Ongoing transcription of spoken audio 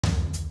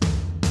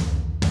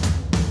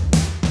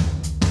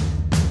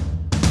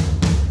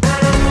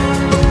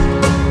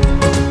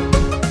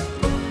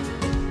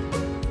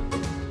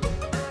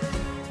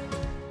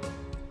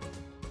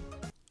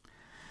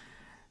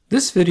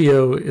This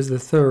video is the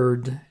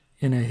third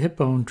in a hip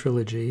bone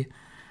trilogy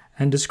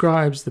and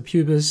describes the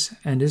pubis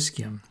and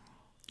ischium.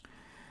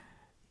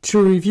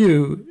 To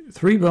review,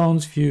 three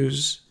bones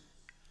fuse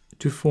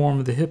to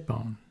form the hip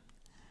bone.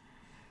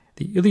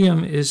 The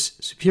ilium is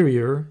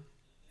superior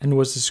and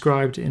was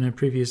described in a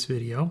previous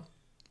video.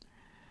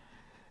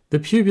 The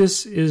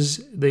pubis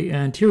is the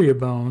anterior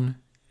bone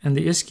and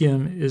the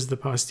ischium is the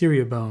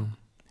posterior bone.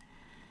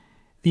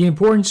 The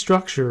important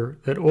structure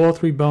that all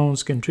three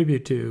bones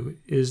contribute to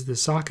is the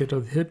socket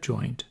of the hip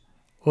joint,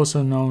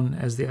 also known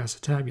as the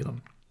acetabulum.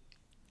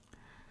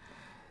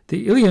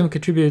 The ilium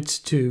contributes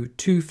to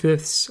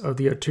 2/5 of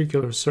the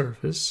articular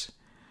surface,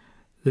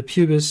 the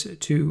pubis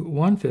to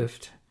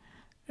 1/5,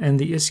 and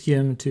the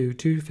ischium to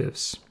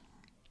 2/5.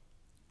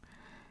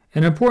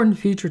 An important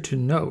feature to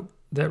note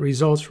that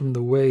results from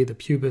the way the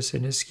pubis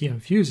and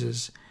ischium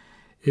fuses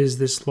is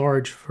this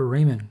large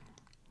foramen.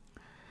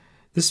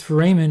 This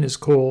foramen is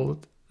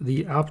called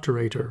the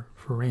obturator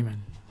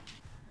foramen.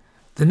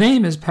 The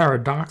name is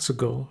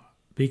paradoxical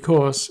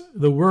because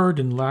the word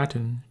in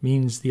Latin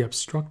means the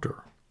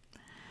obstructor.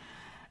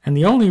 And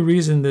the only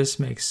reason this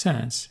makes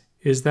sense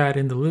is that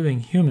in the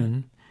living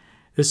human,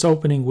 this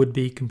opening would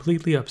be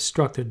completely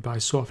obstructed by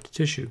soft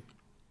tissue.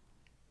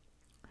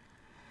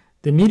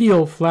 The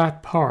medial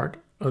flat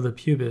part of the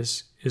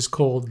pubis is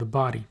called the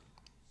body.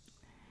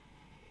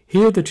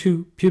 Here the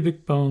two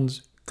pubic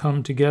bones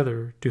come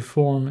together to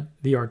form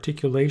the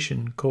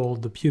articulation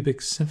called the pubic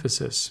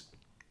symphysis.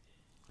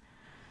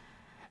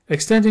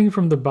 Extending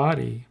from the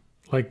body,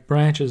 like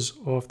branches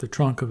off the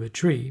trunk of a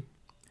tree,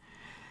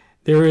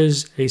 there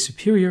is a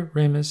superior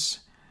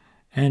ramus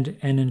and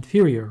an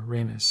inferior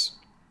ramus.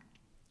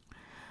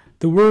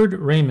 The word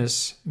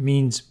ramus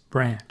means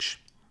branch,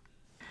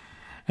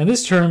 and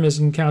this term is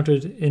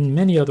encountered in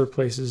many other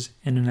places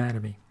in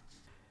anatomy.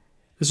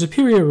 The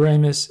superior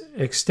ramus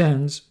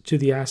extends to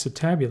the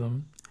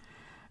acetabulum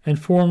and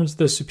forms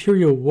the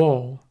superior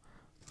wall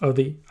of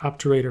the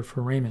obturator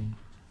foramen.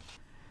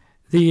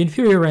 The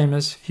inferior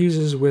ramus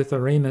fuses with a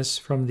ramus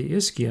from the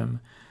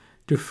ischium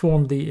to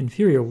form the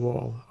inferior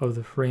wall of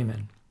the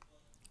foramen.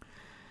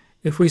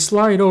 If we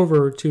slide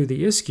over to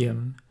the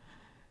ischium,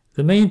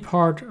 the main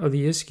part of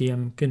the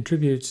ischium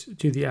contributes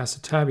to the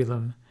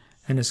acetabulum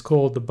and is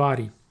called the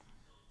body.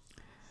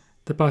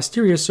 The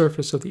posterior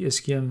surface of the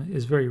ischium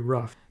is very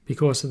rough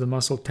because of the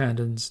muscle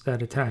tendons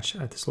that attach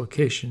at this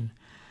location,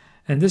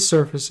 and this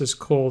surface is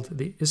called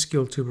the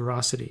ischial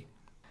tuberosity.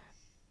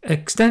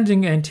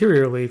 Extending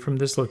anteriorly from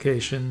this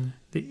location,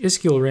 the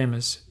ischial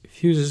ramus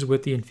fuses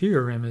with the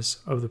inferior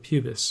ramus of the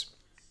pubis.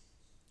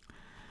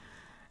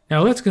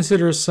 Now let's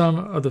consider some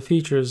of the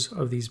features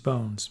of these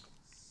bones.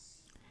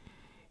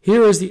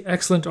 Here is the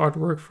excellent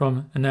artwork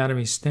from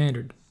Anatomy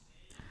Standard.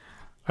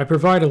 I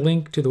provide a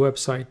link to the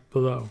website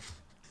below.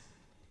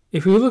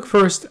 If we look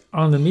first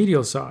on the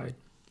medial side,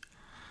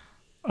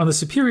 on the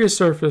superior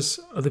surface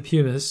of the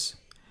pubis,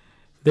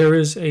 there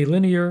is a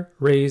linear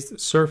raised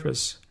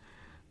surface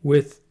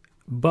with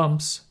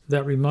bumps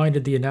that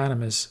reminded the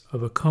anatomist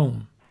of a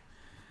comb.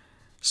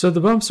 So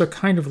the bumps are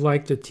kind of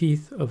like the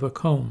teeth of a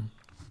comb.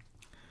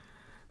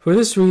 For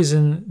this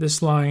reason,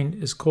 this line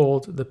is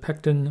called the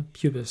pecten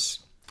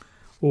pubis,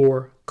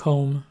 or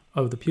comb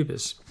of the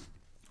pubis.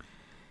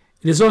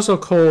 It is also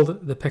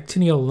called the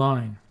pectineal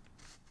line.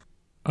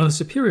 On the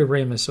superior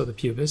ramus of the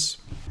pubis,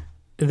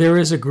 there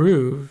is a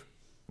groove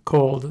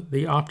called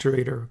the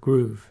obturator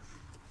groove.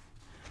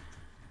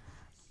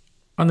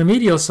 On the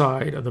medial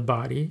side of the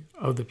body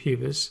of the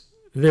pubis,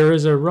 there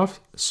is a rough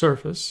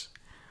surface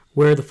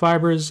where the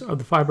fibers of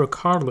the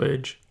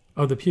fibrocartilage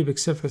of the pubic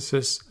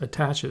symphysis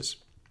attaches.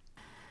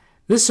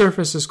 This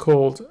surface is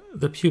called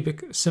the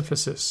pubic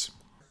symphysis,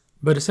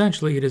 but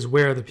essentially it is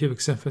where the pubic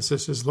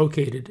symphysis is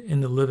located in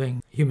the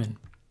living human.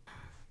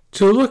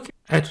 To look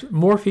at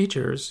more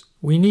features,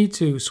 we need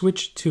to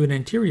switch to an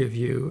anterior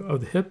view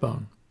of the hip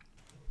bone.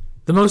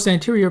 The most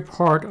anterior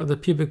part of the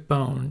pubic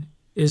bone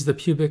is the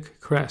pubic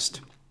crest.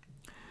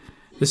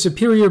 The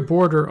superior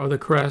border of the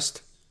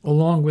crest,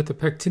 along with the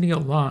pectineal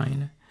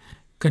line,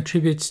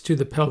 contributes to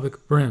the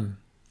pelvic brim.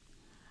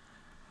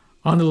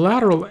 On the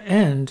lateral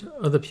end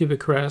of the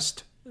pubic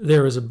crest,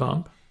 there is a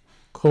bump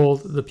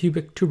called the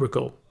pubic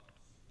tubercle.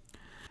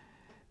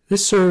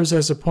 This serves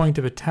as a point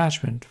of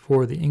attachment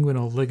for the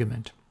inguinal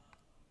ligament.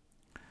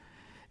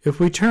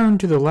 If we turn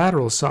to the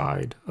lateral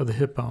side of the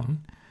hip bone,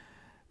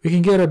 we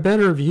can get a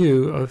better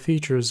view of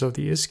features of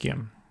the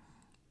ischium.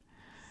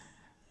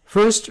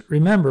 First,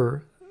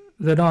 remember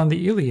that on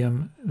the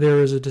ilium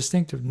there is a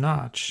distinctive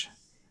notch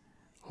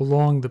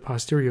along the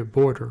posterior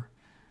border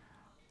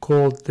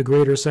called the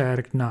greater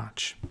sciatic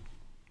notch.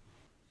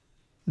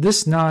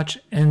 This notch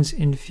ends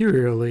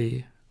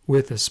inferiorly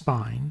with a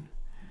spine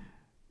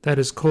that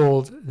is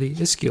called the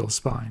ischial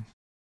spine.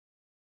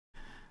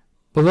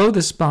 Below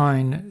the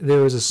spine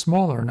there is a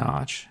smaller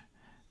notch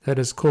that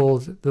is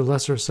called the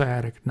lesser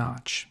sciatic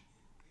notch.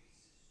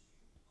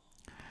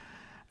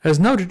 As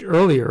noted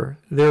earlier,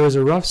 there is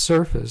a rough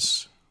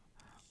surface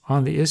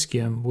on the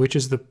ischium, which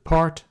is the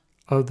part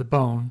of the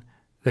bone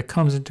that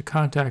comes into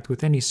contact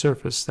with any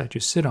surface that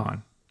you sit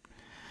on.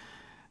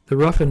 The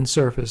roughened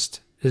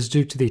surface is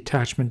due to the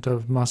attachment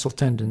of muscle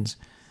tendons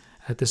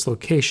at this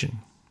location.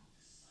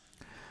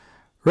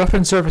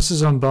 Roughened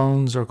surfaces on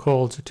bones are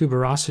called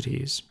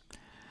tuberosities,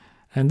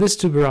 and this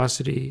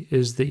tuberosity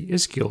is the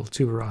ischial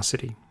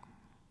tuberosity.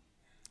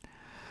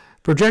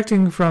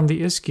 Projecting from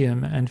the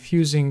ischium and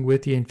fusing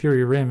with the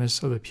inferior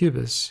ramus of the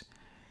pubis,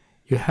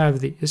 you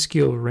have the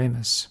ischial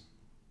ramus.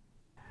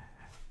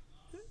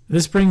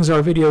 This brings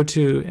our video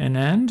to an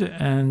end,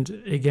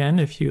 and again,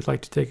 if you'd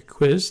like to take a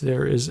quiz,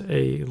 there is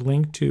a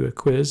link to a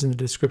quiz in the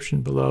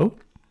description below.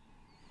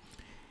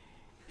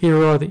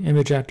 Here are the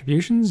image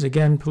attributions.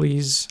 Again,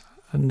 please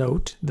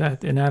note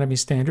that Anatomy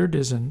Standard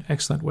is an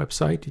excellent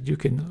website that you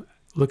can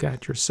look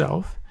at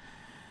yourself.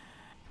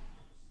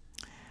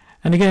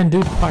 And again,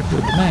 due to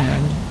popular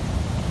demand,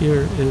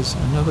 here is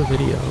another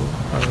video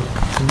of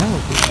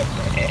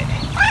Penelope.